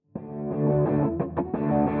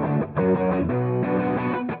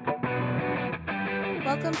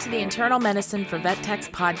Welcome to the Internal Medicine for Vet Techs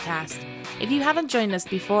podcast. If you haven't joined us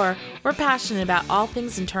before, we're passionate about all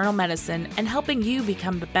things internal medicine and helping you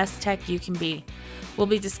become the best tech you can be. We'll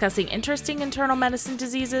be discussing interesting internal medicine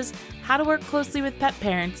diseases, how to work closely with pet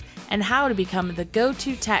parents, and how to become the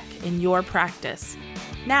go-to tech in your practice.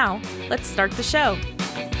 Now, let's start the show.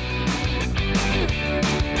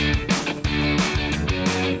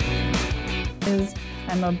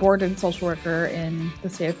 I'm a boarded social worker in the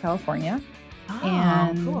state of California,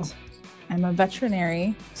 and cool. I'm a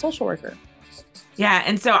veterinary social worker. Yeah,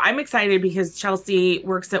 and so I'm excited because Chelsea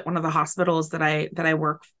works at one of the hospitals that I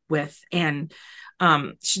work with, and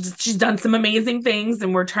she's done some amazing things,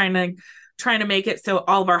 and we're trying to make it so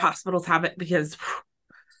all of our hospitals have it because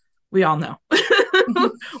we all know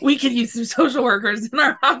we could use some social workers in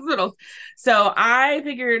our hospitals. So I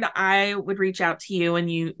figured I would reach out to you, and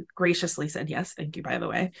you graciously said yes. Thank you, by the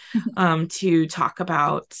way, to talk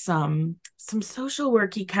about some social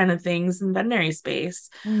worky kind of things in veterinary space.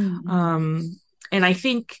 Mm-hmm. And I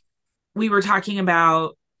think we were talking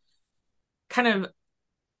about kind of,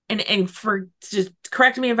 and for just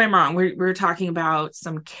correct me if I'm wrong, we were talking about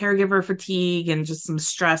some caregiver fatigue and just some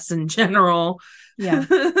stress in general. Yeah.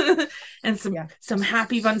 And some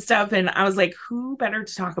happy fun stuff. And I was like, who better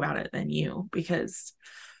to talk about it than you? Because,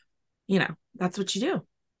 that's what you do.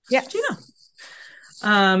 Yeah.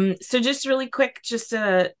 So just really quick, just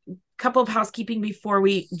a couple of housekeeping before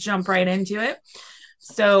we jump right into it.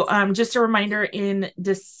 So just a reminder, in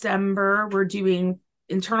December, we're doing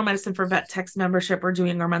Internal Medicine for Vet Techs membership. We're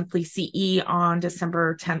doing our monthly CE on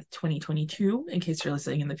December 10th, 2022, in case you're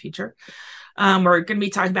listening in the future. We're going to be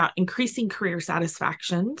talking about increasing career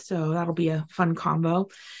satisfaction. So that'll be a fun combo.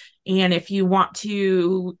 And if you want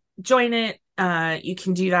to join it, you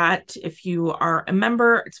can do that. If you are a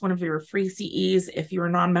member, it's one of your free CEs. If you're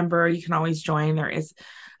a non-member, you can always join. There is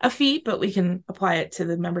a fee, but we can apply it to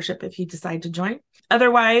the membership if you decide to join.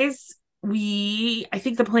 Otherwise, I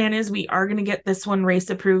think the plan is we are going to get this one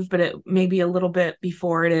race approved, but it may be a little bit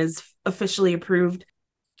before it is officially approved.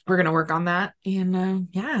 We're going to work on that. And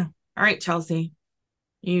yeah. All right, Chelsea,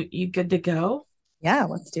 you good to go? Yeah,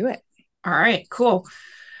 let's do it. All right, cool.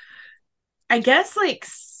 I guess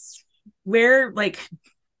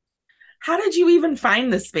how did you even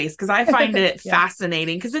find this space? Because I find it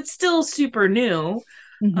fascinating because it's still super new.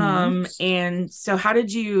 Mm-hmm. And so how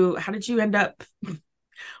did you end up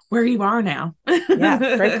where you are now?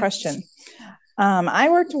 Yeah, great question. I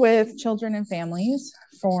worked with children and families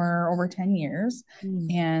for over 10 years,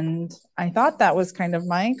 and I thought that was kind of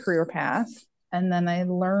my career path. And then I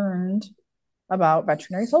learned about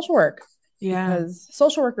veterinary social work because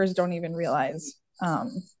social workers don't even realize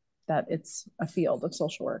that it's a field of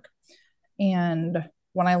social work. And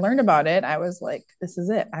when I learned about it, I was like, this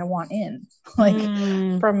is it. I want in.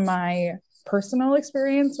 From my personal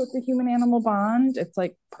experience with the human animal bond, it's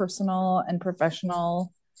like personal and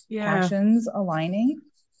professional passions aligning.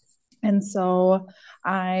 And so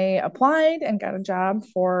I applied and got a job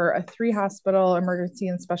for a 3-hospital emergency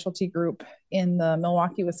and specialty group in the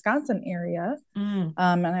Milwaukee, Wisconsin area. And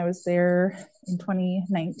I was there in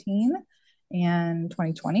 2019 and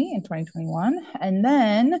 2020 and 2021. And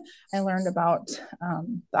then I learned about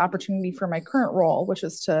the opportunity for my current role, which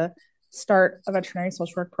is to start a veterinary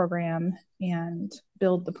social work program and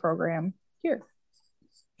build the program here.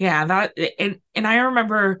 Yeah, and I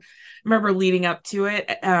remember leading up to it,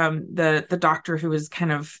 the doctor who was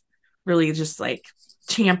kind of really just like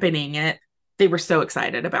championing it. They were so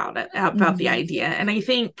excited about it, about the idea. And I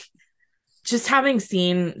think just having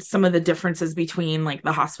seen some of the differences between like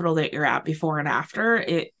the hospital that you're at before and after,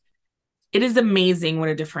 it is amazing what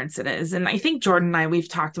a difference it is. And I think Jordan and I, we've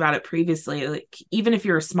talked about it previously, like even if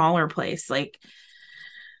you're a smaller place, like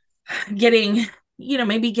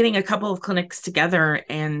maybe getting a couple of clinics together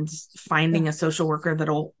and finding a social worker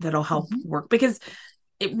that'll help work, because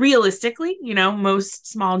realistically, most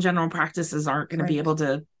small general practices aren't going to be able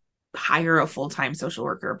to hire a full-time social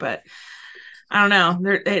worker. But I don't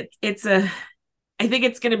know, I think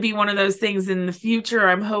it's going to be one of those things in the future,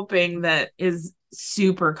 I'm hoping, that is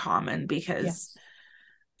super common, because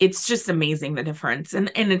it's just amazing, the difference.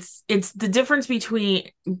 And it's the difference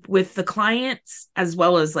with the clients as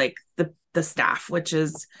well as like the staff, which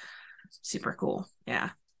is super cool.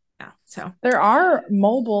 Yeah. So there are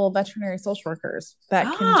mobile veterinary social workers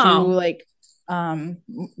that can do like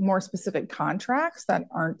more specific contracts that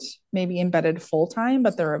aren't maybe embedded full-time,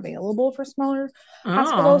 but they're available for smaller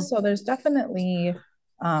hospitals. So there's definitely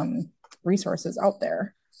resources out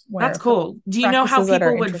there. That's cool. Do you know how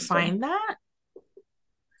people would find that?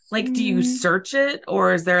 Like, do you search it,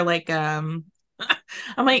 or is there like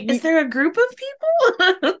I'm like, is there a group of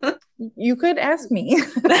people? You could ask me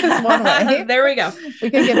is one way. There we go. We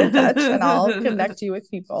could get in touch and I'll connect you with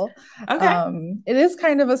people. Okay. It is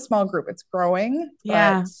kind of a small group. It's growing,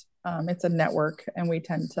 Yeah. but it's a network and we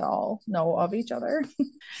tend to all know of each other.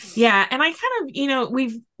 Yeah. And I kind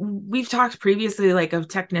of, we've talked previously like of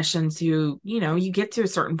technicians who, you get to a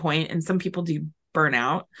certain point and some people do burn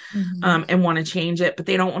out and want to change it, but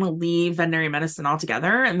they don't want to leave veterinary medicine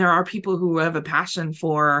altogether. And there are people who have a passion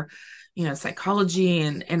for, psychology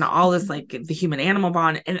and all this, like the human animal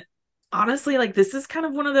bond. And honestly, like this is kind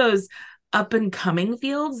of one of those up and coming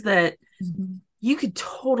fields that you could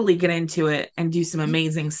totally get into it and do some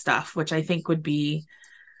amazing stuff, which I think would be,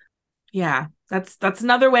 yeah, that's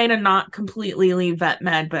another way to not completely leave vet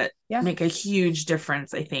med, but make a huge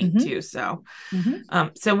difference, I think, too. So,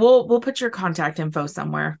 so we'll put your contact info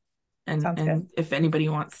somewhere, and if anybody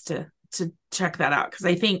wants to check that out, because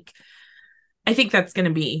I think that's going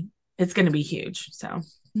to be, it's going to be huge. So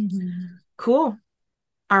cool.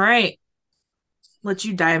 All right, let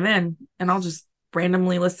you dive in, and I'll just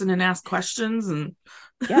randomly listen and ask questions. And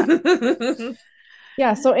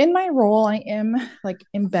yeah. So in my role, I am like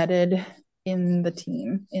embedded in the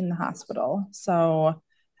team in the hospital. So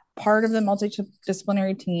part of the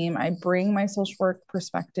multidisciplinary team, I bring my social work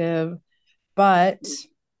perspective, but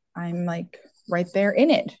I'm like right there in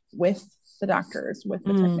it with the doctors, with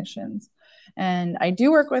the technicians. And I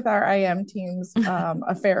do work with our IM teams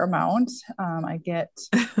a fair amount. I get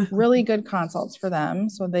really good consults for them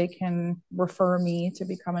so they can refer me to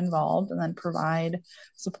become involved and then provide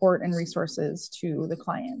support and resources to the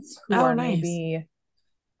clients who are maybe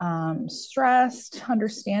stressed,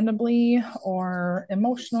 understandably, or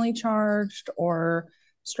emotionally charged, or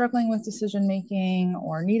struggling with decision making,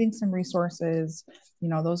 or needing some resources.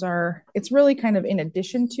 It's really kind of in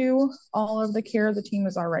addition to all of the care the team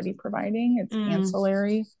is already providing. It's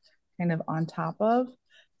ancillary, kind of on top of,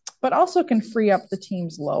 but also can free up the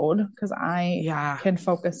team's load because I can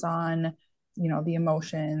focus on the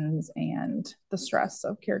emotions and the stress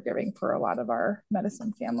of caregiving for a lot of our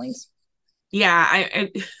medicine families. Yeah,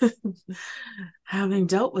 I having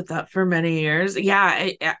dealt with that for many years. Yeah,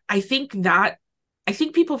 I think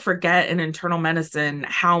people forget in internal medicine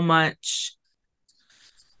how much,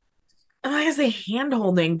 I'm not gonna say hand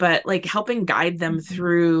holding, but like helping guide them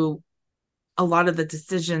through a lot of the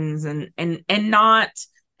decisions and not,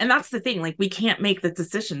 and that's the thing, like we can't make the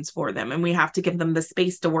decisions for them and we have to give them the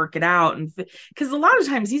space to work it out. And because a lot of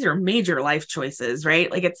times these are major life choices,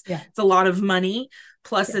 right? Like it's a lot of money.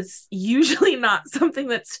 Plus it's usually not something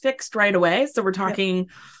that's fixed right away. So we're talking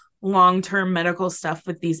long-term medical stuff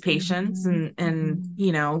with these patients and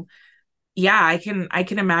I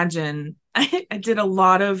can imagine. I did a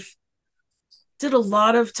lot of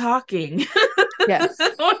talking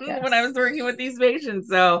when I was working with these patients.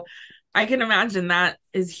 So I can imagine that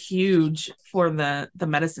is huge for the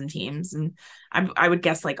medicine teams. And I would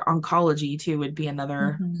guess like oncology too would be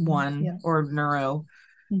another one, or neuro,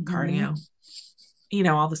 cardio,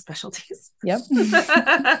 all the specialties. Yep.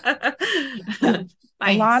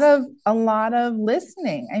 Nice. A lot of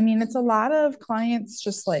listening. I mean, it's a lot of clients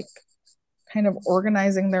just like kind of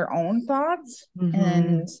organizing their own thoughts.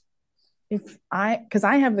 And because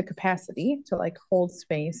I have the capacity to like hold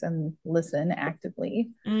space and listen actively.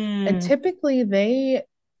 And typically they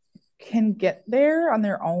can get there on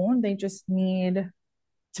their own. They just need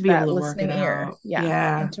to be able to work it out.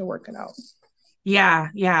 And to work it out. Yeah.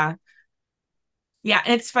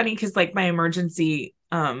 And it's funny because like my emergency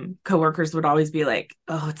coworkers would always be like,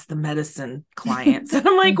 oh, it's the medicine clients. And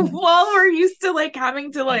I'm like, well, we're used to like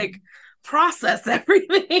having to like process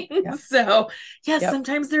everything. So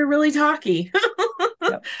sometimes they're really talky.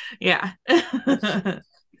 Yeah.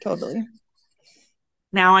 Totally.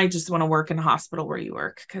 Now I just want to work in a hospital where you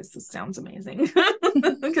work because this sounds amazing.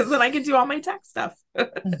 Because then I can do all my tech stuff.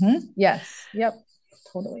 Yes. Yep.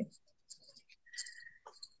 Totally.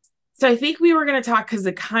 So I think we were going to talk, because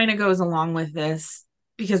it kind of goes along with this,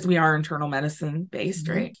 because we are internal medicine based,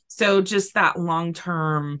 right? So just that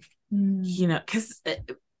long-term, because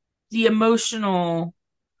the emotional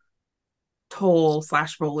toll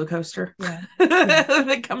 / roller coaster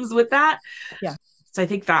that comes with that. Yeah. So I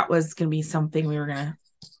think that was going to be something we were going to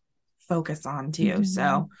focus on too.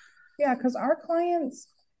 So yeah, because our clients,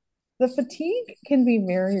 the fatigue can be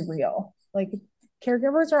very real. Like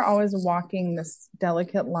caregivers are always walking this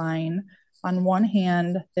delicate line. On one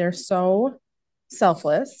hand, they're so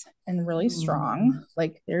selfless and really strong.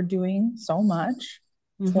 Like they're doing so much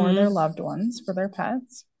for their loved ones, for their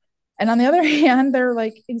pets. And on the other hand, they're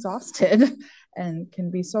like exhausted and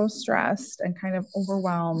can be so stressed and kind of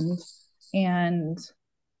overwhelmed and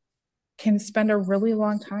can spend a really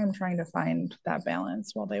long time trying to find that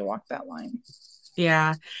balance while they walk that line.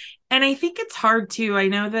 Yeah. And I think it's hard too. I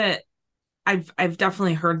know that I've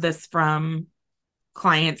definitely heard this from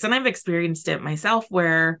clients, and I've experienced it myself,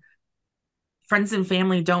 where friends and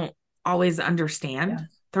family don't always understand. Yeah.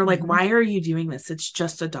 They're like, why are you doing this? It's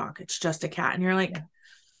just a dog. It's just a cat. And you're like,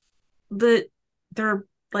 but they're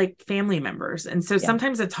like family members. And so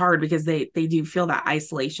sometimes it's hard because they do feel that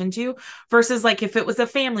isolation too, versus like if it was a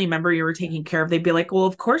family member you were taking care of, they'd be like, well,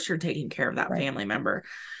 of course you're taking care of that family member.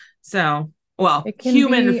 So, well,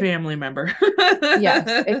 human family member. Yes,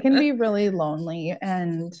 it can be really lonely.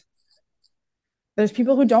 And there's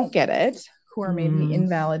people who don't get it, who are maybe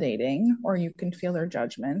invalidating, or you can feel their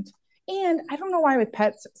judgment. And I don't know why with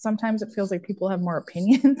pets, sometimes it feels like people have more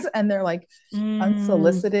opinions and they're like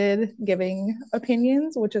unsolicited giving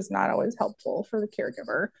opinions, which is not always helpful for the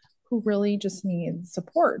caregiver who really just needs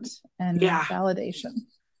support and validation.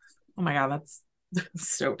 Oh my God, that's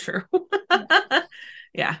so true.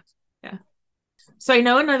 Yeah. So I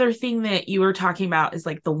know another thing that you were talking about is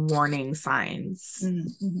like the warning signs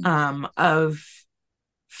of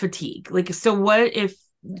fatigue. Like, so what if,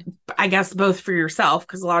 I guess both for yourself,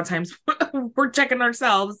 because a lot of times we're checking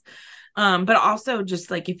ourselves, but also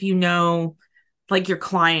just like if you know, like your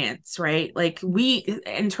clients, right? Like we,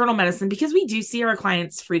 internal medicine, because we do see our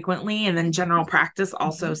clients frequently, and then general practice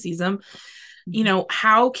also sees them, you know,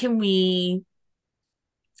 how can we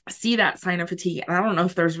see that sign of fatigue? And I don't know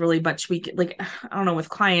if there's really much we could, like, I don't know, with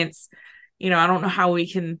clients, you know, I don't know how we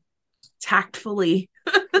can tactfully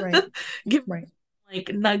give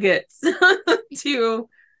like nuggets to,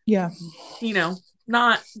 you know,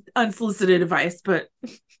 not unsolicited advice, but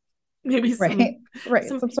maybe some,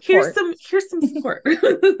 some support. Here's some support.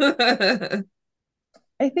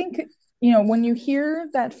 I think, you know, when you hear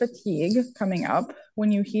that fatigue coming up,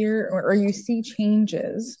 when you hear or you see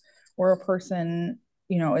changes where a person,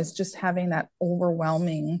 you know, is just having that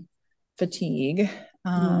overwhelming fatigue,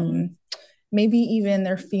 maybe even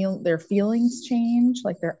their feelings change,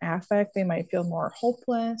 like their affect, they might feel more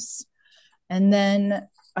hopeless. And then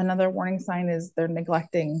another warning sign is they're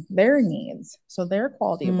neglecting their needs. So their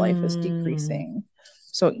quality of life is decreasing.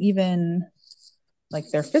 So even like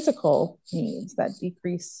their physical needs, that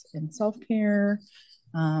decrease in self-care,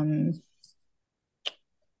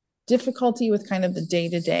 difficulty with kind of the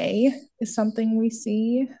day-to-day is something we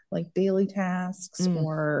see, like daily tasks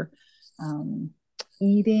or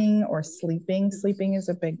eating or sleeping. Sleeping is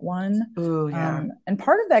a big one. Ooh, yeah. And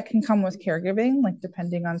part of that can come with caregiving, like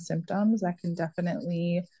depending on symptoms, that can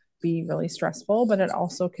definitely be really stressful, but it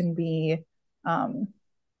also can be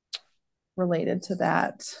related to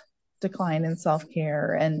that decline in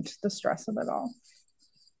self-care and the stress of it all.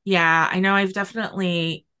 Yeah, I know I've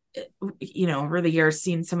definitely, you know, over the years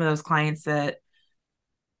seen some of those clients that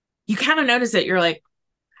you kind of notice it. You're like,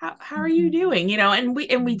 how are you doing? You know, and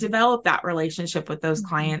we develop that relationship with those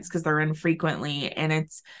clients because they're infrequently. And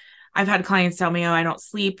I've had clients tell me, oh, I don't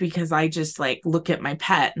sleep because I just like look at my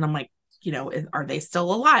pet, and I'm like, you know, are they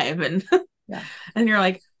still alive? And and you're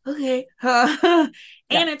like, okay. And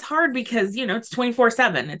it's hard because, you know, it's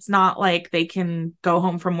 24/7. It's not like they can go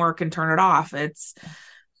home from work and turn it off. It's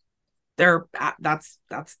that's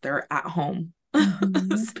their at home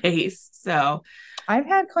space. So I've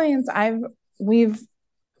had clients we've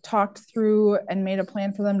talked through and made a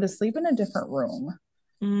plan for them to sleep in a different room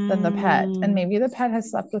than the pet. And maybe the pet has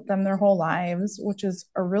slept with them their whole lives, which is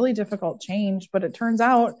a really difficult change. But it turns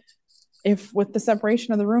out if with the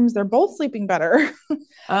separation of the rooms, they're both sleeping better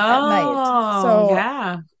at night.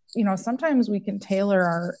 So, you know, sometimes we can tailor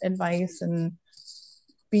our advice and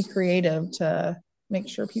be creative to make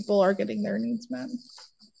sure people are getting their needs met.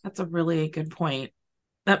 That's a really good point.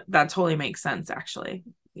 That totally makes sense, actually.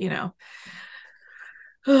 You know,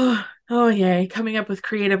 oh yay, coming up with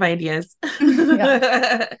creative ideas.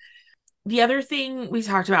 The other thing we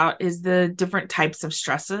talked about is the different types of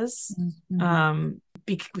stresses,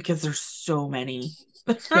 because there's so many.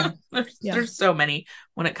 There's so many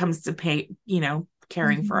when it comes to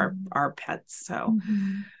caring for our pets. So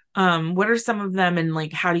what are some of them, and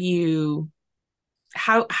like how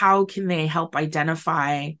can they help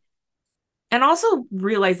identify and also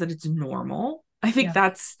realize that it's normal? I think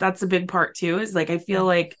that's a big part too, is like I feel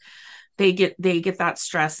like they get that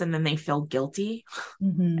stress and then they feel guilty.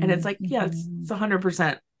 And it's like, it's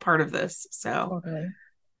 100% part of this. So totally.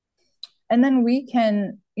 And then we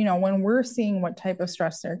can, you know, when we're seeing what type of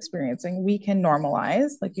stress they're experiencing, we can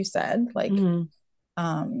normalize, like you said, like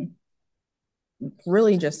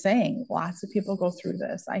really just saying lots of people go through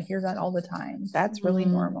this. I hear that all the time. That's really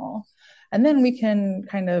normal. And then we can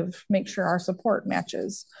kind of make sure our support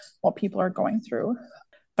matches what people are going through.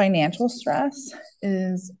 Financial stress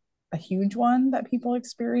is a huge one that people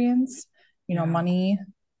experience. Yeah. Money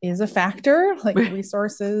is a factor, like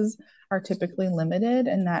resources are typically limited,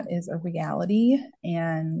 and that is a reality.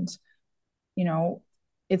 And, you know,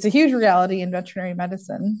 it's a huge reality in veterinary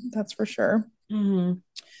medicine, that's for sure. Mm-hmm.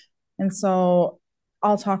 And so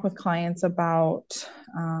I'll talk with clients about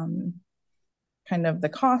kind of the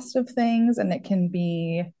cost of things, and it can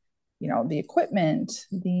be, the equipment,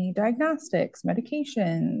 the diagnostics,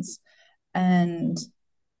 medications, and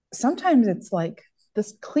sometimes it's like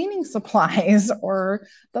this cleaning supplies or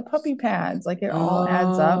the puppy pads, like it all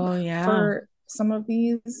adds up Oh, yeah. for some of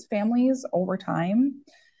these families over time.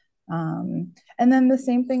 And then the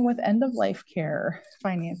same thing with end of life care,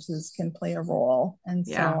 finances can play a role. And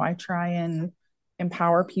Yeah. so I try and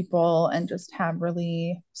empower people and just have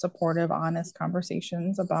really supportive, honest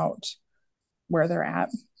conversations about where they're at.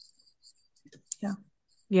 Yeah.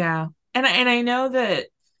 Yeah. And I know that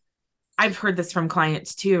I've heard this from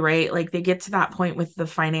clients too, right? Like they get to that point with the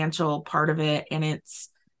financial part of it and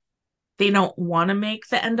they don't want to make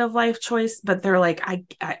the end of life choice, but they're like, I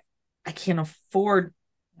can't afford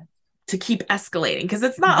to keep escalating because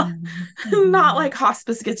it's not not like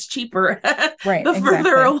hospice gets cheaper Right, the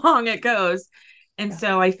further exactly. along it goes. And Yeah.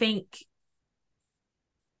 so I think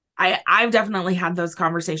I've definitely had those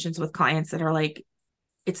conversations with clients that are like,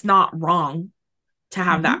 it's not wrong to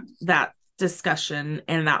have that discussion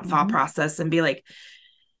and that thought process and be like,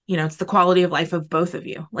 it's the quality of life of both of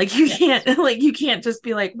you. Like you can't like you can't just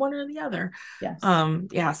be like one or the other. Yes.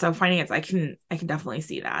 Yeah, so finance, I can definitely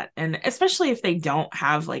see that. And especially if they don't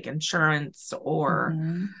have like insurance or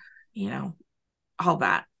all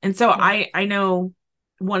that. And so I know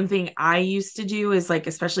one thing I used to do is like,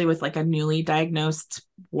 especially with like a newly diagnosed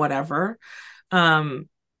whatever,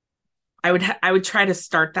 I would try to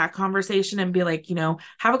start that conversation and be like,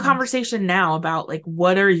 have a conversation now about like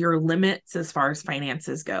what are your limits as far as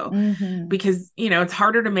finances go, because it's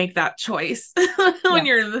harder to make that choice when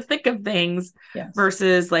you're in the thick of things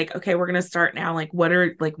versus like, okay, we're gonna start now, like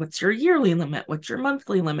what's your yearly limit, what's your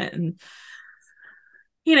monthly limit, and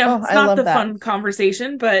it's not the fun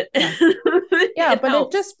conversation, but yeah, but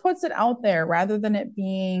it just puts it out there rather than it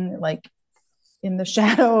being like in the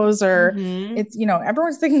shadows or it's,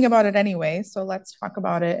 everyone's thinking about it anyway. So let's talk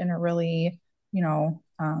about it in a really,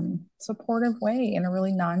 supportive way, in a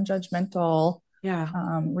really non-judgmental,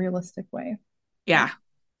 realistic way. Yeah.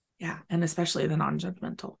 And especially the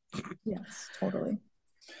non-judgmental. Yes, totally.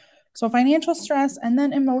 So financial stress and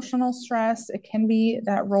then emotional stress, it can be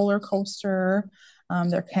that roller coaster.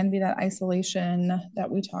 There can be that isolation that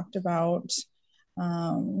we talked about.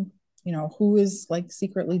 Who is like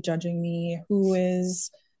secretly judging me? Who is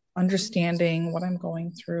understanding what I'm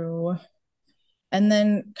going through? And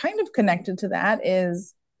then kind of connected to that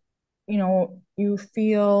is, you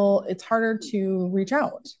feel it's harder to reach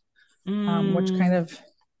out, which kind of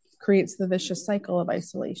creates the vicious cycle of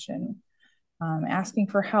isolation. Asking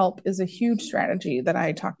for help is a huge strategy that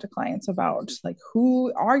I talk to clients about. Like,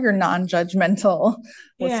 who are your non-judgmental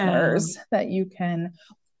listeners that you can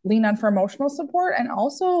lean on for emotional support and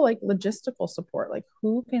also like logistical support? Like,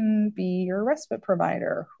 who can be your respite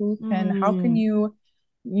provider? How can you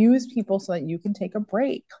use people so that you can take a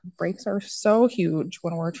break? Breaks are so huge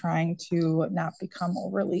when we're trying to not become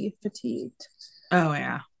overly fatigued. Oh,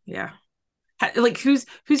 yeah. Yeah. Like who's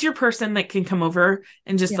your person that can come over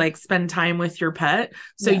and just like spend time with your pet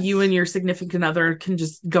so you and your significant other can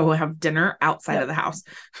just go have dinner outside of the house.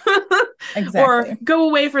 Exactly. Or go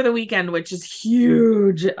away for the weekend, which is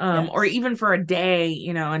huge. Or even for a day,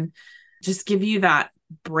 and just give you that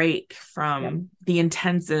break from the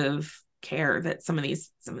intensive care that some of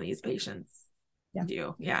these patients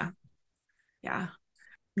do. Yeah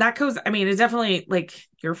that goes, I mean, it's definitely like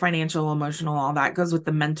your financial, emotional, all that goes with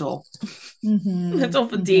the mental mental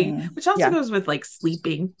fatigue, which also goes with like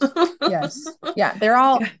sleeping. Yes. Yeah,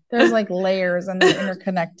 there's like layers and they're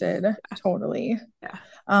interconnected. Totally.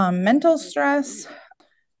 Mental stress,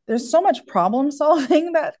 there's so much problem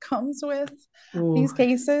solving that comes with these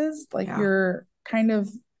cases. Like you're kind of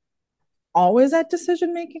always at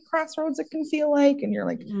decision making crossroads, it can feel like, and you're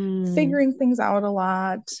like figuring things out a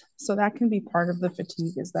lot. So that can be part of the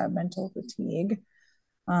fatigue, is that mental fatigue.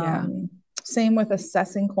 Same with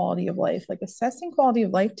assessing quality of life. Like assessing quality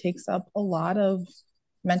of life takes up a lot of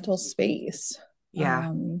mental space.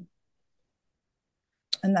 And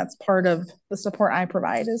that's part of the support I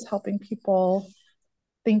provide, is helping people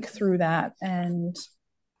think through that and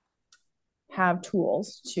have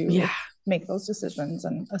tools to make those decisions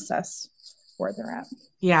and assess where they're at.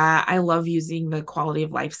 Yeah, I love using the quality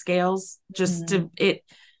of life scales. Just to it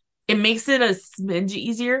it makes it a smidge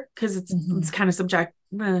easier because it's kind of subject.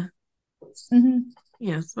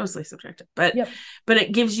 It's mostly subjective, but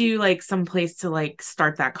it gives you like some place to like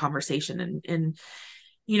start that conversation and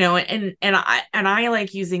I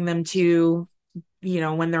like using them to,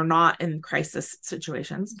 when they're not in crisis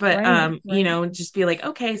situations, but just be like,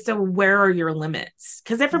 okay, so where are your limits?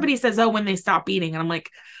 Because everybody says, oh, when they stop eating, and I'm like,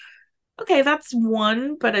 okay, that's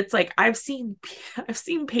one, but it's like I've seen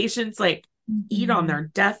patients like eat on their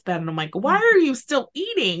deathbed, and I'm like, why are you still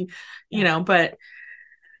eating? But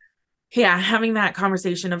yeah, having that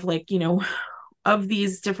conversation of like, of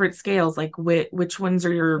these different scales, like which ones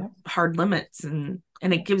are your hard limits, and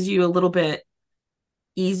it gives you a little bit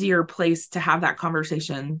easier place to have that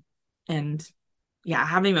conversation. And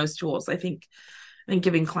having those tools, I think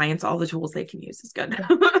giving clients all the tools they can use is good.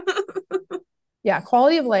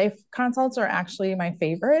 Quality of life consults are actually my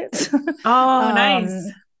favorite. Oh,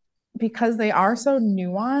 nice. Because they are so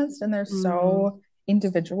nuanced and they're so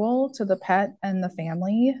individual to the pet and the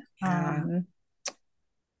family. And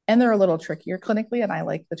they're a little trickier clinically, and I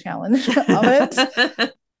like the challenge of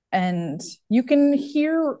it. And you can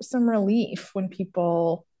hear some relief when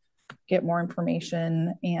people get more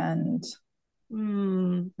information and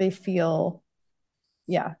they feel,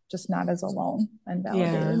 just not as alone and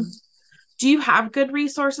validated. Yeah. Do you have good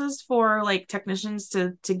resources for like technicians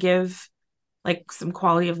to give like some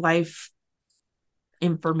quality of life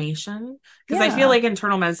information? Because I feel like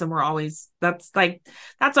internal medicine,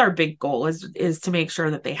 that's our big goal is to make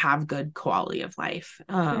sure that they have good quality of life.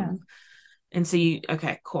 And so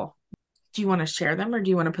okay, cool. Do you want to share them, or do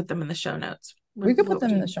you want to put them in the show notes? We could put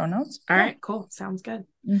them in the show notes. All right, cool. Sounds good.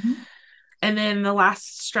 And then the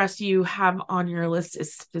last stress you have on your list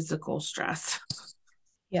is physical stress.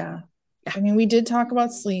 I mean, we did talk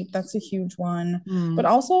about sleep. That's a huge one. But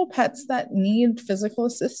also pets that need physical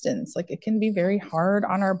assistance. Like, it can be very hard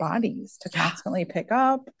on our bodies to constantly pick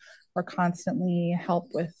up or constantly help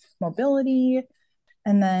with mobility.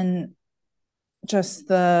 And then just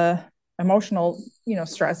the emotional,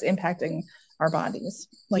 stress impacting our bodies.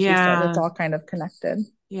 Like you said, it's all kind of connected.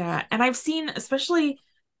 Yeah. And I've seen, especially,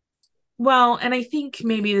 well, and I think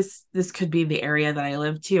maybe this could be the area that I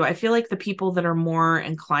live too. I feel like the people that are more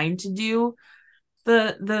inclined to do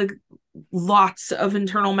the lots of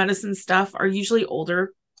internal medicine stuff are usually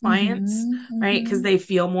older clients, right? Because they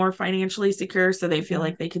feel more financially secure, so they feel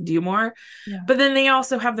like they can do more. But then they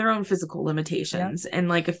also have their own physical limitations, and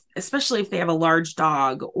like especially if they have a large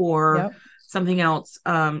dog or something else,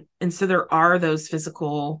 and so there are those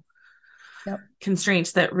physical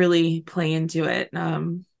constraints that really play into it.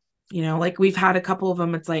 Like we've had a couple of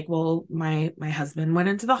them. It's like, well, my husband went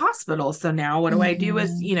into the hospital, so now what do I do with,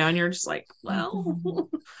 and you're just like, well,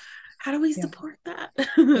 how do we support that?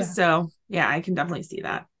 So I can definitely see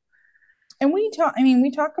that. And we talk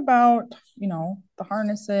about, the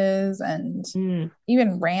harnesses and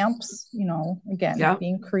even ramps, again,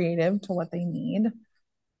 being creative to what they need.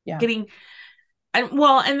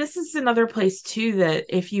 And this is another place too, that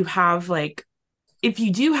if you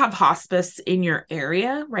do have hospice in your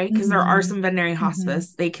area, right? Because there are some veterinary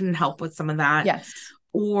hospice, they can help with some of that. Yes.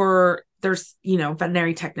 Or there's,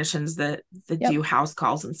 veterinary technicians that do house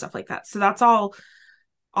calls and stuff like that. So that's all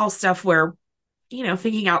stuff where,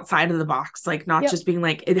 thinking outside of the box, like not just being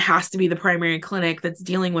like, it has to be the primary clinic that's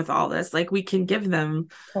dealing with all this. Like we can give them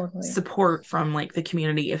support from like the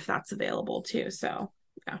community if that's available too. So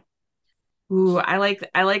yeah. Ooh, I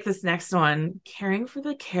like this next one. Caring for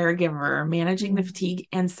the caregiver, managing the fatigue,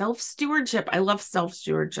 and self-stewardship. I love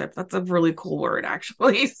self-stewardship. That's a really cool word,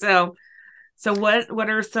 actually. So what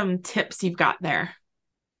are some tips you've got there?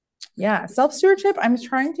 Yeah, self-stewardship. I'm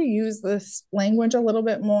trying to use this language a little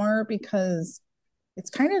bit more because it's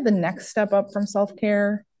kind of the next step up from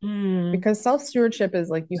self-care. Because self-stewardship is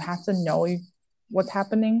like, you have to know what's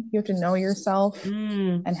happening. You have to know yourself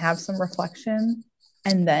and have some reflection,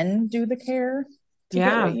 and then do the care to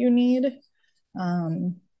get what you need.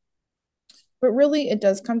 But really, it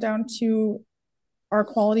does come down to our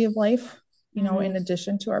quality of life. In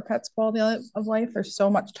addition to our pets' quality of life, there's so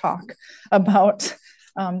much talk about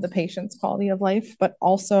the patient's quality of life, but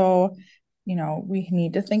also, we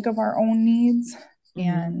need to think of our own needs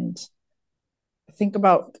and think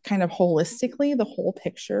about kind of holistically the whole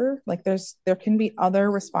picture. Like there can be other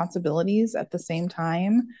responsibilities at the same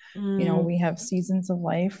time. We have seasons of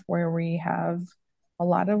life where we have a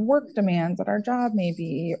lot of work demands at our job,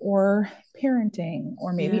 maybe, or parenting,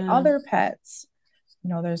 or maybe other pets.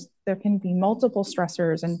 There can be multiple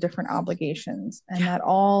stressors and different obligations, and that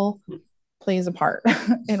all plays a part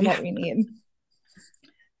in what we need.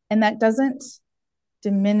 And that doesn't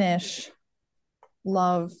diminish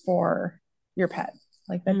love for your pet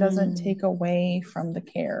Like that doesn't take away from the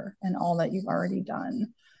care and all that you've already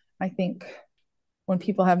done. I think when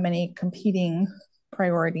people have many competing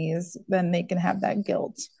priorities, then they can have that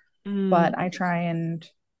guilt. But I try and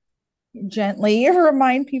gently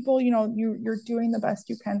remind people, you're doing the best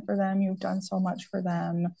you can for them. You've done so much for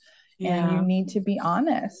them. And you need to be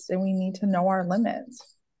honest, and we need to know our limits.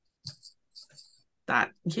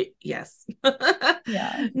 That, yes.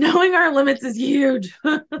 Yeah. Knowing our limits is huge.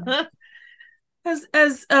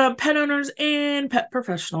 As pet owners and pet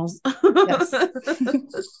professionals. Yes.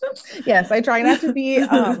 Yes, I try not to be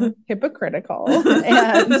hypocritical,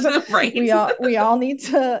 and right. we all need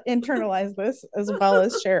to internalize this as well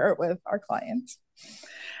as share it with our clients.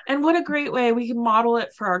 And what a great way we can model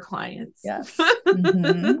it for our clients. Yes.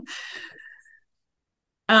 Mm-hmm.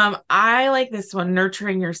 I like this one,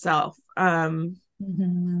 nurturing yourself.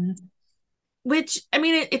 Mm-hmm. Which, I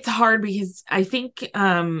mean, it's hard because I think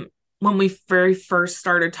when we very first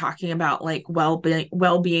started talking about like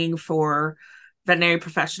well-being for veterinary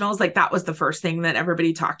professionals, like that was the first thing that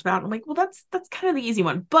everybody talked about. I'm like, well, that's kind of the easy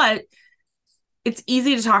one, but it's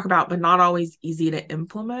easy to talk about, but not always easy to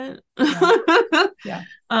implement. Yeah.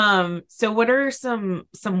 So what are some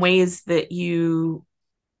ways that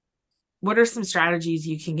what are some strategies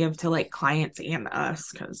you can give to like clients and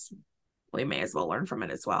us? Because we may as well learn from it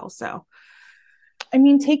as well. So, I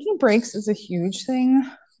mean, taking breaks is a huge thing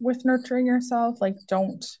with nurturing yourself. Like,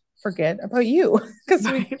 don't forget about you, because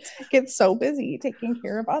we get so busy taking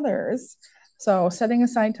care of others. So setting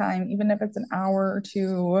aside time, even if it's an hour or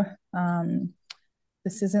two,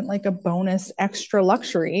 this isn't like a bonus extra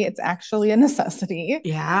luxury. It's actually a necessity.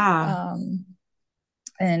 Yeah.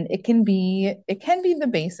 And it can be the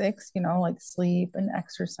basics, like sleep and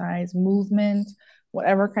exercise, movement,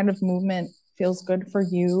 whatever kind of movement feels good for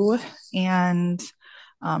you, and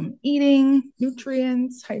eating,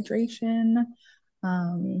 nutrients, hydration.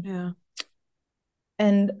 Yeah.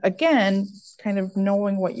 And again, kind of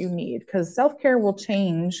knowing what you need, because self-care will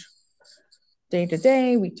change day to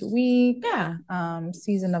day, week to week,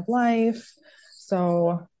 season of life.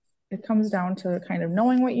 So it comes down to kind of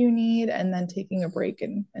knowing what you need and then taking a break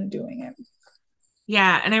and doing it.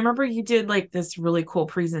 Yeah. And I remember you did like this really cool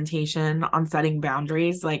presentation on setting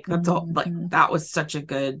boundaries. Like that's all, like that was such a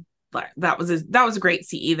good, like that was a great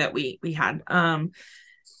CE that we had. And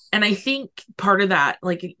I think part of that,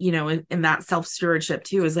 like, in that self-stewardship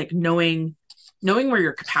too, is like knowing where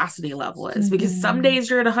your capacity level is, because some days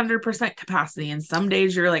you're at 100% capacity and some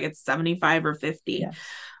days you're like at 75 or 50. Yes.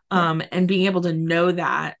 And being able to know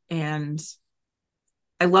that. And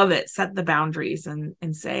I love it. Set the boundaries and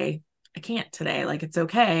say, I can't today. Like, it's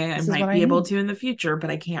okay. I might be able to in the future, but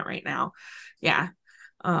I can't right now. Yeah.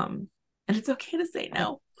 And it's okay to say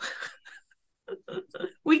no.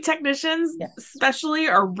 We technicians especially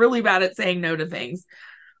are really bad at saying no to things.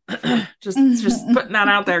 just putting that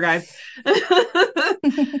out there, guys.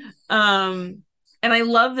 And I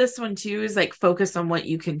love this one too, is like focus on what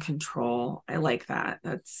you can control. I like that.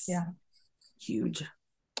 That's huge.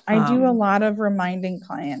 I do a lot of reminding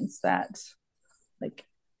clients that like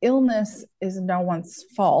illness is no one's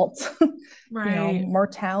fault. Right.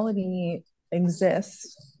 Mortality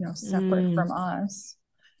exists, separate from us.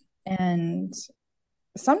 And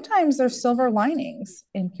sometimes there's silver linings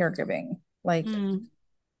in caregiving. Like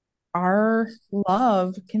our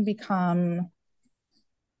love can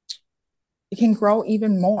grow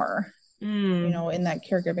even more, in that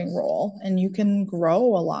caregiving role. And you can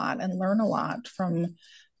grow a lot and learn a lot from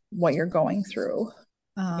what you're going through.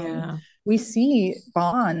 We see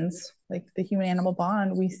bonds, like the human animal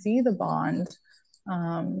bond, we see the bond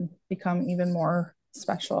become even more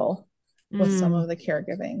special with some of the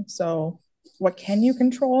caregiving. So what can you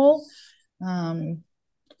control?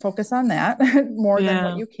 Focus on that more than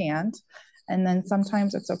what you can't. And then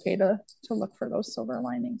sometimes it's okay to look for those silver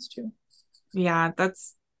linings too. Yeah,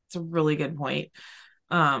 that's a really good point.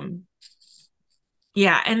 And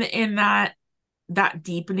that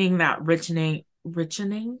deepening, that richening.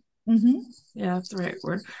 Yeah, that's the right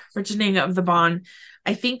word. Richening of the bond.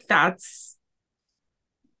 I think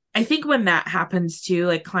when that happens too,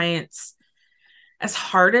 like clients, as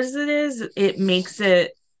hard as it is, it makes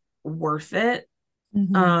it worth it.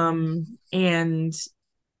 And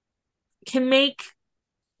can make,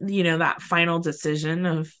 that final decision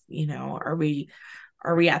of, are we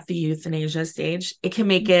at the euthanasia stage? It can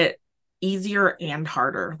make it easier and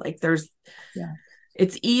harder. Like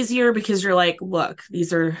it's easier because you're like, look,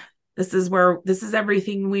 this is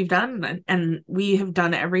everything we've done. And we have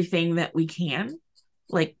done everything that we can,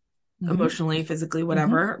 like emotionally, physically,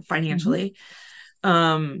 whatever, financially.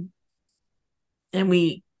 And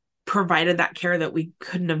we provided that care that we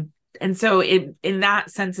couldn't have And so in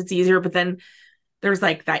that sense, it's easier, but then there's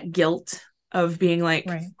like that guilt of being like,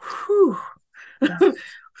 right. whew, Yeah.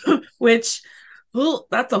 which, well,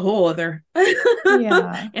 that's a whole other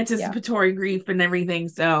Yeah. anticipatory grief and everything.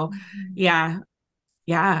 So yeah,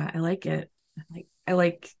 I like it. I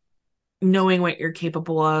like knowing what you're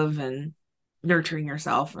capable of and nurturing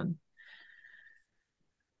yourself and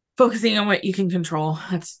focusing on what you can control.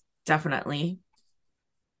 That's definitely.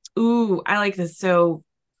 Ooh, I like this. So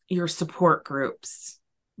your support groups,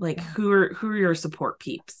 like Yeah. who are your support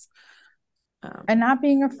peeps? And not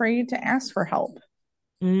being afraid to ask for help,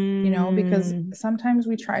 because sometimes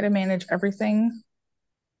we try to manage everything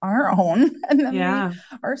on our own and then we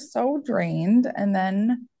are so drained and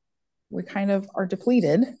then we kind of are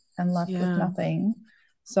depleted and left with nothing.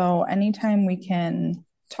 So anytime we can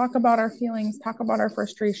talk about our feelings, talk about our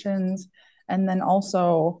frustrations, and then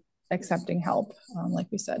also accepting help, like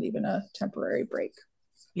we said, even a temporary break.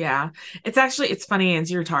 Yeah, it's funny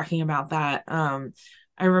as you're talking about that.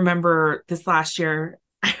 I remember this last year,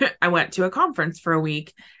 I went to a conference for a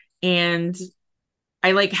week, and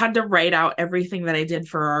I like had to write out everything that I did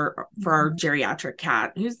for our geriatric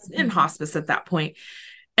cat who's in hospice at that point.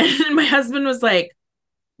 And my husband was like,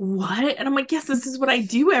 "What?" And I'm like, "Yes, this is what I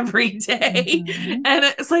do every day." And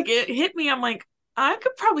it's like it hit me. I'm like, I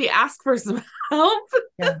could probably ask for some help.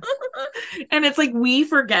 Yeah. And it's like we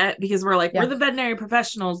forget because we're like, we're the veterinary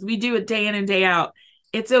professionals. We do it day in and day out.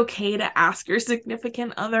 It's okay to ask your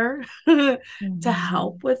significant other to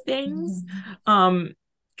help with things.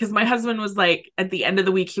 Because my husband was like, at the end of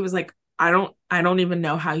the week, he was like, I don't even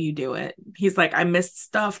know how you do it. He's like, I missed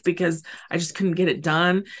stuff because I just couldn't get it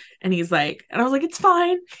done. And he's like, and I was like, it's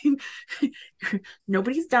fine.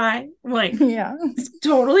 Nobody's dying. I'm like, yeah, it's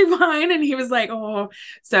totally fine. And he was like, oh,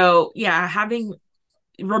 so yeah,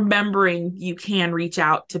 remembering you can reach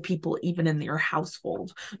out to people even in your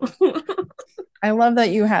household. I love that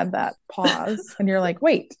you had that pause and you're like,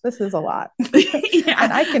 wait, this is a lot.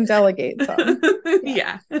 And I can delegate some.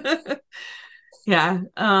 Yeah.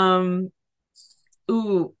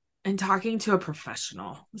 Ooh, and talking to a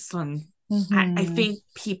professional. This one, I think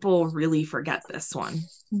people really forget this one.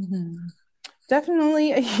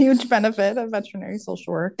 Definitely a huge benefit of veterinary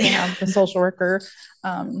social work to have the social worker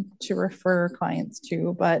to refer clients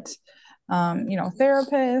to, but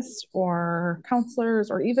therapists or counselors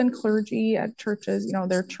or even clergy at churches,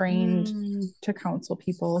 they're trained to counsel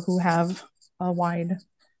people who have a wide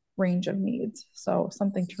range of needs. So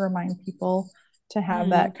something to remind people to have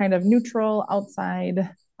that kind of neutral outside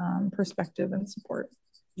perspective and support.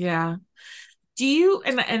 Yeah. Do you,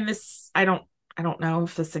 and this, I don't know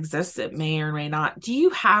if this exists. It may or may not. Do you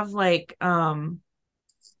have like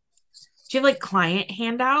client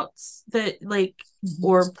handouts that like,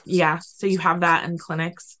 or so you have that in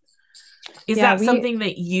clinics? Is that something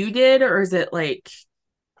that you did, or is it like,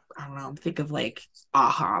 I don't know, think of like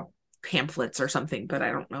AHA pamphlets or something, but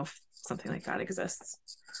I don't know if something like that exists.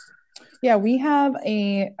 Yeah, we have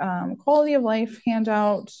a quality of life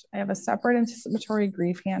handout. I have a separate anticipatory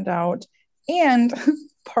grief handout. And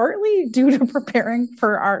partly due to preparing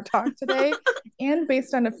for our talk today and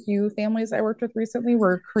based on a few families I worked with recently,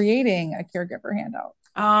 we're creating a caregiver handout.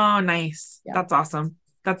 Oh, nice. Yeah. That's awesome.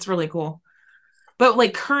 That's really cool. But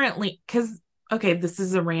like currently, because, okay, this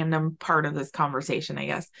is a random part of this conversation, I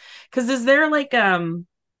guess. Because is there like a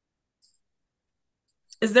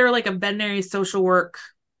veterinary social work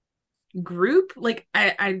group? Like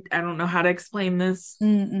I don't know how to explain this.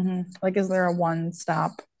 Like, is there a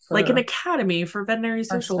one-stop? Like an academy for veterinary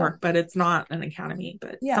social work, but it's not an academy,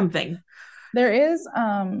 but something. There is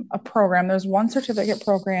a program. There's one certificate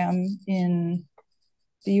program in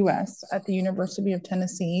the U.S. at the University of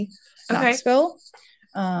Tennessee, Knoxville.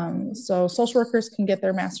 So social workers can get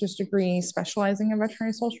their master's degree specializing in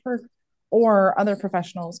veterinary social work, or other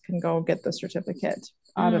professionals can go get the certificate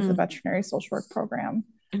out of the veterinary social work program.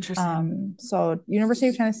 Interesting. So University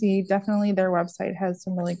of Tennessee, definitely their website has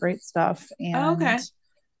some really great stuff. And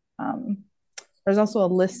there's also a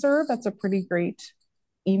listserv that's a pretty great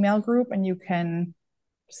email group, and you can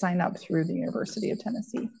sign up through the University of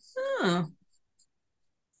Tennessee. We're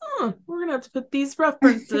gonna have to put these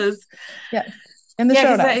references. Yes. In the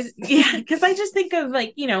show notes. Because I just think of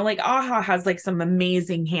like, like AHA has like some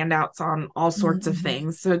amazing handouts on all sorts of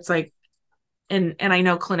things. So it's like, and I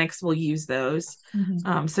know clinics will use those.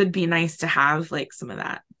 So it'd be nice to have like some of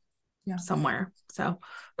that somewhere. So,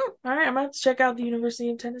 all right, I'm about to check out the University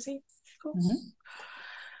of Tennessee. Cool.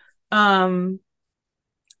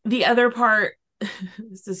 The other part,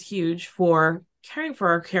 this is huge for caring for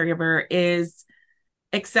our caregiver, is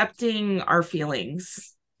accepting our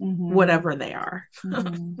feelings, whatever they are.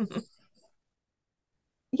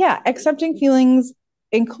 yeah, accepting feelings,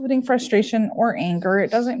 including frustration or anger.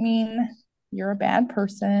 It doesn't mean you're a bad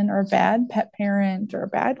person or a bad pet parent or a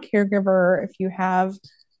bad caregiver if you have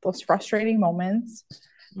those frustrating moments.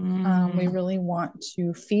 We really want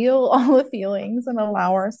to feel all the feelings and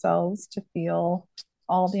allow ourselves to feel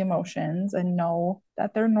all the emotions and know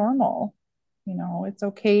that they're normal. You know, it's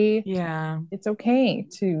okay. Yeah. It's okay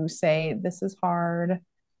to say, this is hard.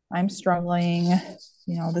 I'm struggling.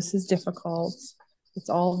 You know, this is difficult. It's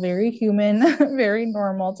all very human, very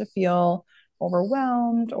normal to feel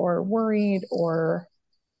overwhelmed or worried or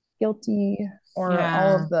guilty or all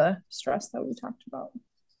Yeah. of the stress that we talked about.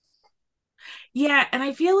 Yeah. And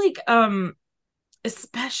I feel like,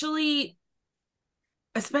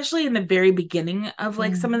 especially in the very beginning of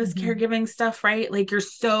like some of this Mm-hmm. caregiving stuff, right? Like you're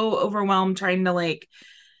so overwhelmed trying to like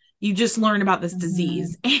you just learn about this Mm-hmm.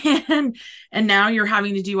 disease and now you're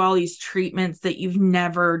having to do all these treatments that you've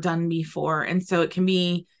never done before. And so it can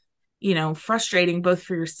be, frustrating both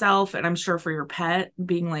for yourself and I'm sure for your pet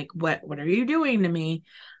being like, what are you doing to me?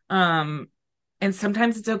 Um, and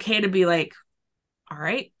sometimes it's okay to be like, all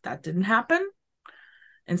right, that didn't happen.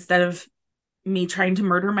 Instead of me trying to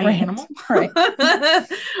murder my Right, animal right.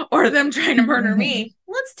 or them trying to murder me,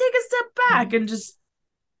 let's take a step back and just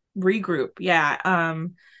regroup. Yeah.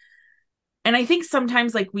 And I think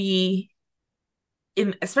sometimes like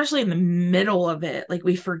especially in the middle of it, like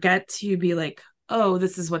we forget to be like, oh,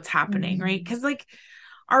 this is what's happening, right? Mm-hmm. Because like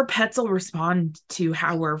our pets will respond to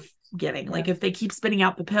how we're getting. Yeah. Like if they keep spitting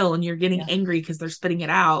out the pill and you're getting Yeah. angry because they're spitting it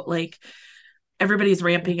out, like everybody's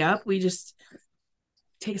ramping Yeah. up. We just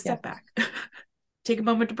take a Yeah. step back, take a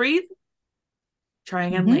moment to breathe, try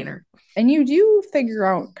again Mm-hmm. later. And you do figure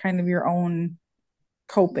out kind of your own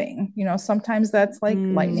coping. You know, sometimes that's like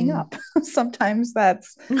lightening Mm, up, sometimes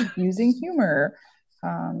that's using humor.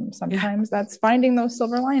 yeah. Sometimes that's finding those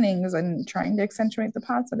silver linings and trying to accentuate the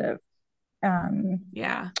positive. Um,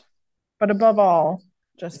 Yeah. but above all,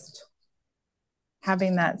 just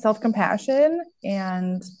having that self compassion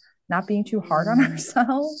and not being too hard on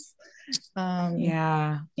ourselves, um,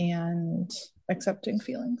 Yeah. and accepting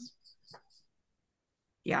feelings.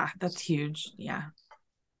 Yeah. That's huge. Yeah.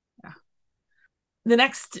 Yeah. The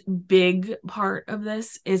next big part of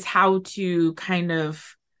this is how to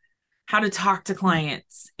talk to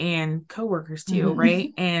clients and coworkers too, Mm-hmm.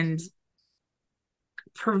 right? And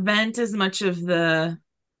prevent as much of the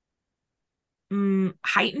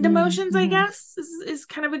heightened emotions, I Mm-hmm. guess is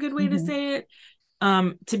kind of a good way to Mm-hmm. say it.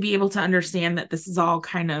 To be able to understand that this is all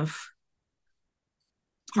kind of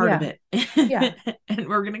part of Yeah. it Yeah. and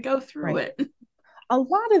we're going to go through Right. it. A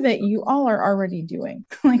lot of it you all are already doing.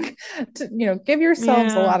 Like, give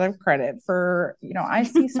yourselves a Yeah. lot of credit for, I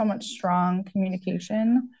see so much strong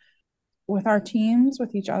communication with our teams,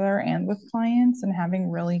 with each other, and with clients, and having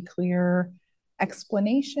really clear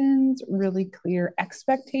explanations, really clear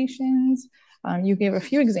expectations. You gave a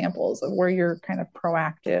few examples of where you're kind of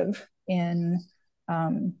proactive in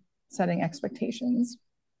um, setting expectations.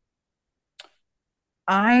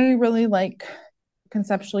 I really like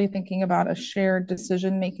conceptually thinking about a shared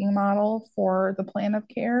decision making model for the plan of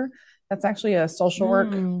care. That's actually a social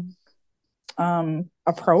work Mm,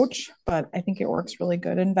 approach, but I think it works really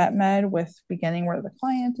good in vet med with beginning where the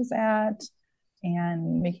client is at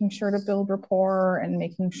and making sure to build rapport and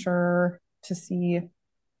making sure to see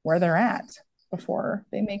where they're at before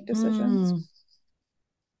they make decisions. mm.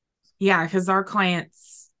 Yeah, because our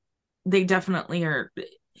clients, they definitely are.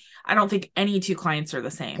 I don't think any two clients are the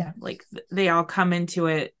same. Yeah. Like they all come into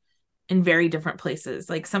it in very different places.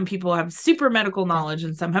 Like some people have super medical Yeah. knowledge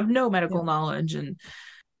and some have no medical Yeah. knowledge and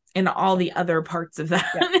all the other parts of that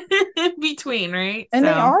Yeah. in between, right? And they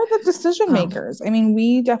So, are the decision um, makers. I mean,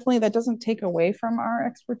 we definitely, that doesn't take away from our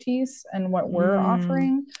expertise and what we're mm,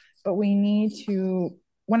 offering, but we need to,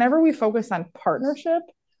 whenever we focus on partnership,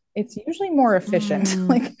 it's usually more efficient. mm,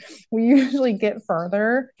 Like we usually get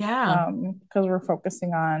further yeah, because we're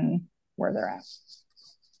focusing on where they're at.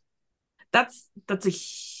 that's a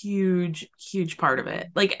huge part of it.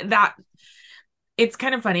 Like that, it's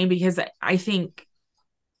kind of funny because I think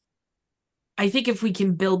if we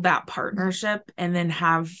can build that partnership and then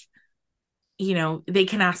have, they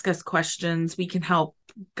can ask us questions, we can help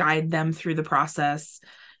guide them through the process,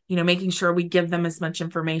 making sure we give them as much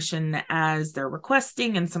information as they're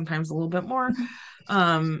requesting and sometimes a little bit more.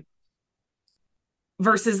 Um,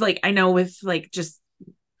 versus like, I know with like just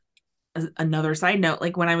another side note,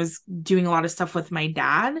 like when I was doing a lot of stuff with my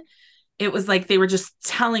dad, it was like they were just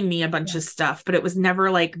telling me a bunch Yeah. of stuff, but it was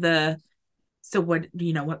never like so what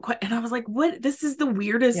and I was like, what, this is the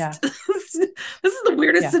weirdest Yeah. this is the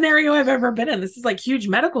weirdest Yeah. scenario I've ever been in. This is like huge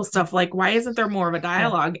medical Yeah. stuff. Like, why isn't there more of a Yeah.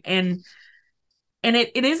 dialogue? And And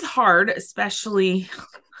it is hard, especially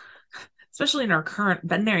in our current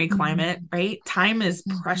veterinary climate, right? Time is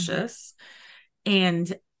precious,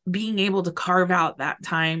 and being able to carve out that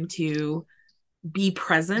time to be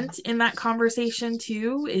present in that conversation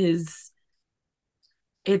too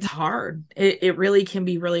it's hard. It really can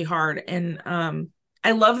be really hard. And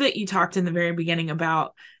I love that you talked in the very beginning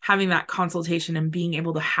about having that consultation and being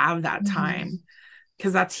able to have that time,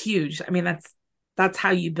 because that's huge. I mean, that's how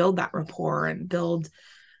you build that rapport and build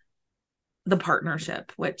the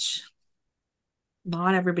partnership, which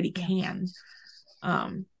not everybody can,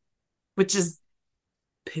 which is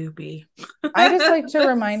poopy. I just like to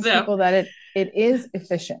remind people that it is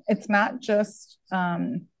efficient. It's not just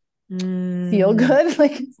feel good.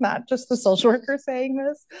 Like, it's not just the social worker saying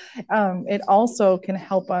this. It also can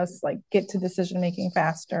help us like get to decision making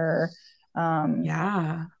faster.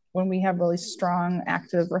 When we have really strong,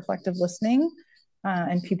 active, reflective listening,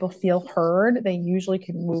 and people feel heard, they usually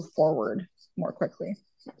can move forward more quickly.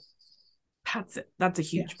 That's a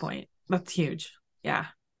huge point. That's huge. Yeah.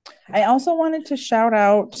 I also wanted to shout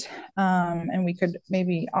out, and we could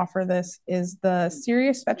maybe offer this, is the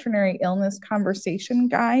Serious Veterinary Illness Conversation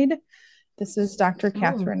Guide. This is Dr.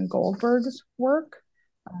 Catherine Goldberg's work.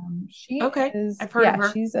 I've heard of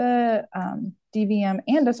her. She's a DVM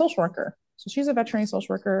and a social worker. So she's a veterinary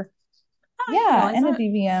social worker. And a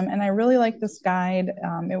DVM. And I really like this guide.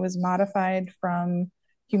 It was modified from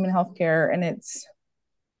Human Healthcare, and it's,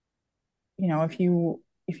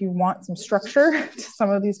 if you want some structure to some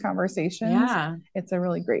of these conversations, it's a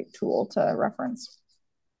really great tool to reference.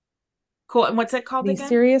 Cool. And what's it called again? The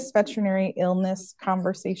Serious Veterinary Illness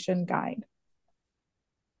Conversation Guide.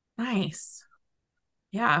 Nice.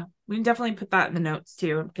 Yeah, we can definitely put that in the notes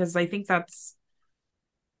too, because I think that's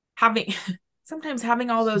sometimes having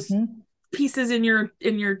all those pieces in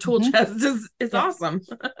your tool chest is awesome.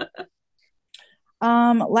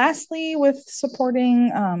 Lastly, with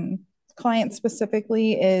supporting clients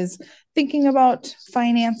specifically, is thinking about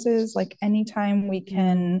finances. Like, anytime we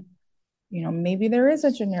can, maybe there is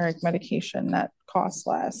a generic medication that costs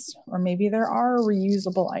less, or maybe there are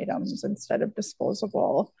reusable items instead of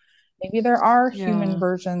disposable. Maybe there are human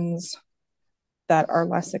versions that are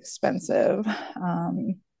less expensive.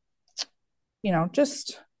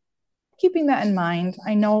 Just keeping that in mind.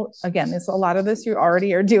 I know, again, there's a lot of this you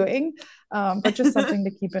already are doing, but just something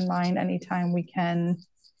to keep in mind anytime we can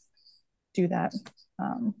do that.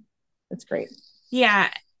 It's great. Yeah.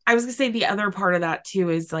 I was gonna say the other part of that too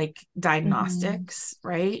is like diagnostics,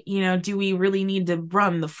 right? Do we really need to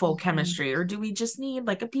run the full chemistry, or do we just need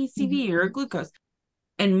like a PCV or a glucose?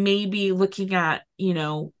 And maybe looking at,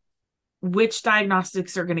 which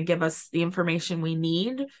diagnostics are going to give us the information we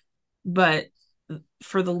need, but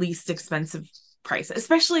for the least expensive price,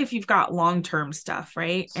 especially if you've got long-term stuff,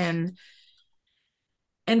 right? And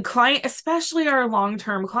especially our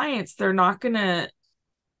long-term clients,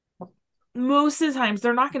 most of the times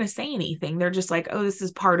they're not going to say anything. They're just like, oh, this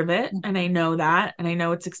is part of it. And I know that, and I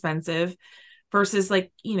know it's expensive, versus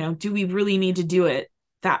like, do we really need to do it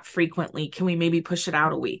that frequently? Can we maybe push it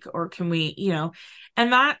out a week, or can we,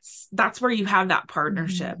 and that's where you have that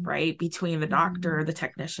partnership, right? Between the doctor, the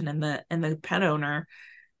technician, and the pet owner,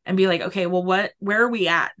 and be like, okay, well, where are we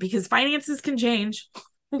at? Because finances can change,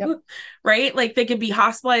 right? Like, they could be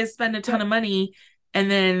hospitalized, spend a ton of money, and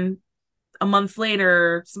then a month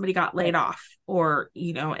later somebody got laid off, or,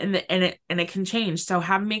 and it can change. So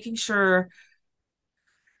making sure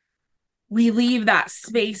we leave that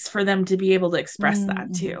space for them to be able to express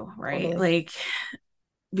that too, right? Totally. Like,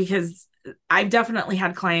 because I've definitely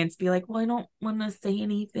had clients be like, well, I don't want to say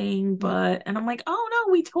anything, but, and I'm like, oh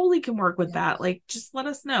no, we totally can work with that. Like, just let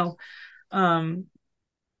us know. So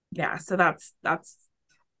that's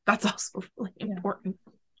also really important.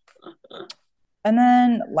 And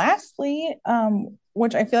then lastly,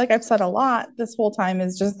 which I feel like I've said a lot this whole time,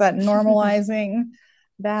 is just that normalizing,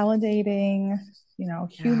 validating,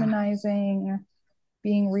 humanizing,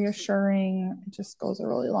 being reassuring. It just goes a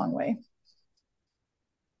really long way.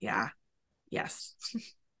 Yeah. Yes.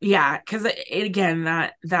 Yeah. Because again,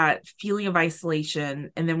 that feeling of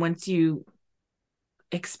isolation, and then once you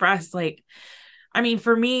express, like, I mean,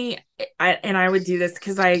 for me, I would do this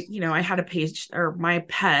because I had a page, or my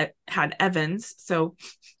pet had Evans, so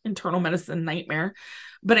internal medicine nightmare.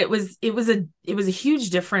 But it was a huge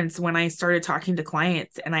difference when I started talking to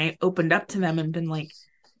clients and I opened up to them and been like,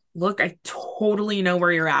 look, I totally know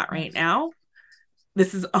where you're at right now.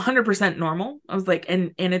 This is 100% normal. I was like,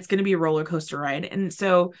 and it's going to be a roller coaster ride. And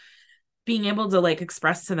so being able to like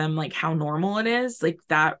express to them like how normal it is, like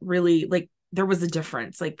that really, like, there was a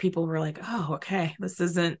difference. Like, people were like, oh, okay, this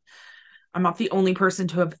isn't I'm not the only person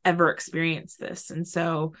to have ever experienced this. And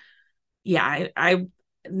so, yeah, I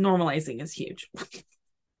normalizing is huge.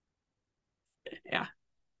 Yeah.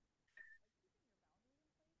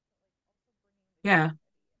 Yeah.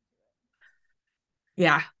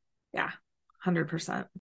 Yeah. Yeah. 100%.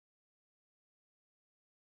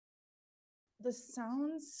 This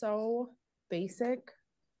sounds so basic,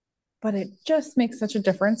 but it just makes such a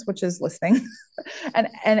difference, which is listening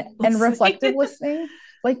and reflective listening.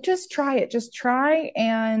 Like, just try it. Just try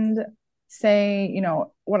and say, you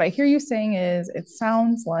know, what I hear you saying is, it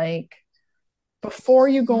sounds like, before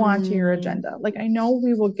you go on to your agenda. Like, I know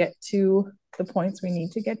we will get to the points we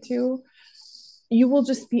need to get to. You will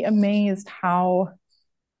just be amazed how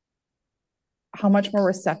much more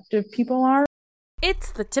receptive people are.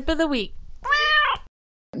 It's the tip of the week.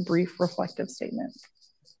 Brief reflective statement.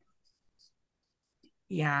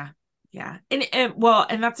 Yeah. Yeah.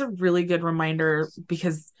 And that's a really good reminder,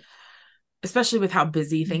 because especially with how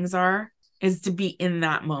busy things are, is to be in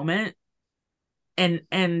that moment. And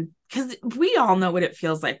because we all know what it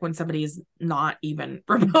feels like when somebody's not even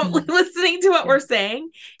remotely listening to what we're saying,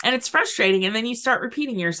 and it's frustrating. And then you start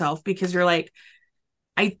repeating yourself because you're like,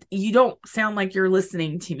 you don't sound like you're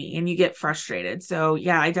listening to me, and you get frustrated. So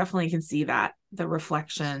yeah, I definitely can see that, the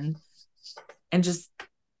reflection, and just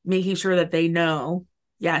making sure that they know,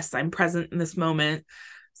 yes, I'm present in this moment.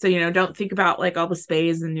 So, you know, don't think about like all the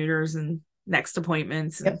spays and neuters and next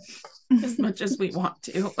appointments as much as we want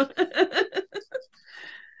to.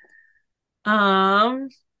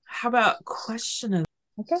 How about question of,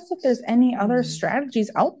 I guess if there's any other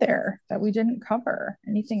strategies out there that we didn't cover,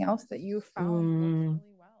 anything else that you found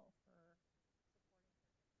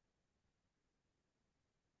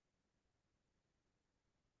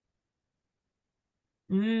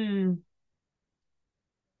really well.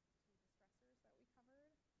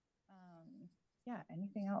 Yeah,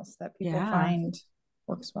 anything else that people find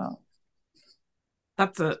works well.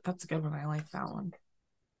 That's a good one. I like that one.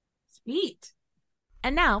 Sweet.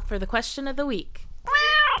 And now for the question of the week.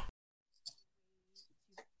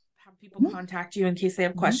 Have people contact you in case they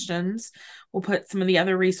have questions. We'll put some of the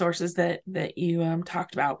other resources that you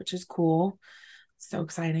talked about, which is cool. So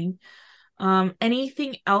exciting.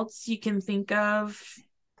 Anything else you can think of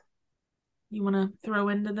you want to throw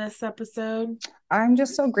into this episode? I'm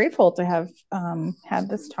just so grateful to have had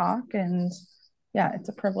this talk, and yeah, it's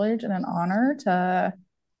a privilege and an honor to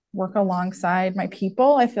work alongside my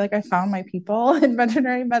people. I feel like I found my people in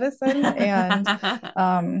veterinary medicine, and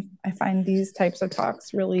I find these types of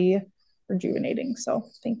talks really rejuvenating. So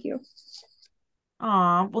thank you.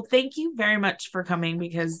 Well, thank you very much for coming,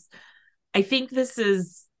 because I think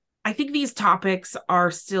these topics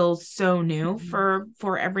are still so new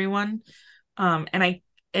for everyone. And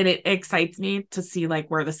it excites me to see like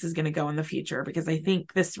where this is going to go in the future, because I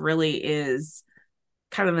think this really is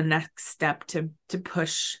kind of the next step to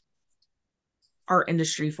push our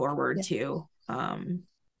industry forward too.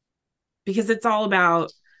 Because it's all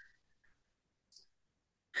about,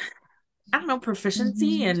 I don't know,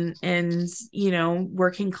 proficiency and you know,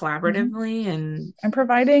 working collaboratively and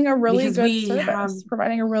providing a really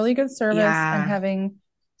good service, and having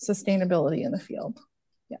sustainability in the field.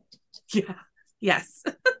 Yeah. Yes.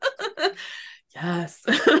 Yes.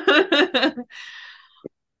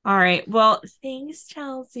 All right. Well, thanks,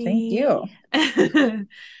 Chelsea. Thank you. And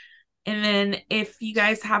then if you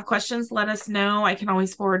guys have questions, let us know. I can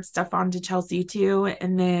always forward stuff on to Chelsea too.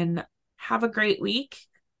 And then have a great week.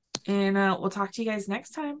 And we'll talk to you guys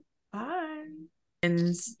next time. Bye.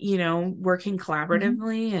 And, you know, working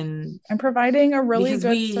collaboratively and providing a really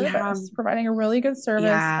good service,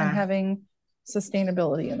 and having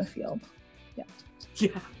sustainability in the field.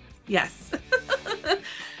 Yeah. Yes.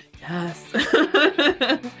 Yes.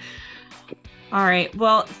 All right.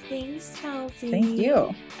 Well, thanks, Chelsea. Thank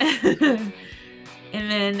you. And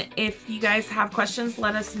then if you guys have questions,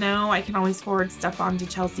 let us know. I can always forward stuff on to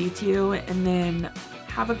Chelsea too. And then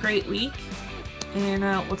have a great week. And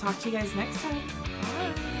we'll talk to you guys next time.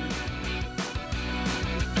 Bye.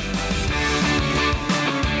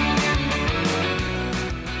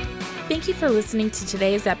 Thank you for listening to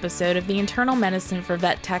today's episode of the Internal Medicine for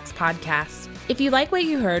Vet Techs podcast. If you like what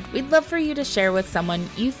you heard, we'd love for you to share with someone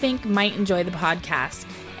you think might enjoy the podcast.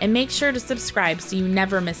 And make sure to subscribe so you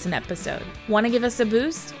never miss an episode. Want to give us a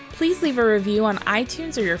boost? Please leave a review on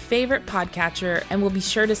iTunes or your favorite podcatcher, and we'll be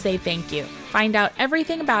sure to say thank you. Find out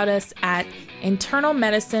everything about us at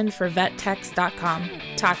internalmedicineforvettechs.com.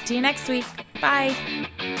 Talk to you next week. Bye.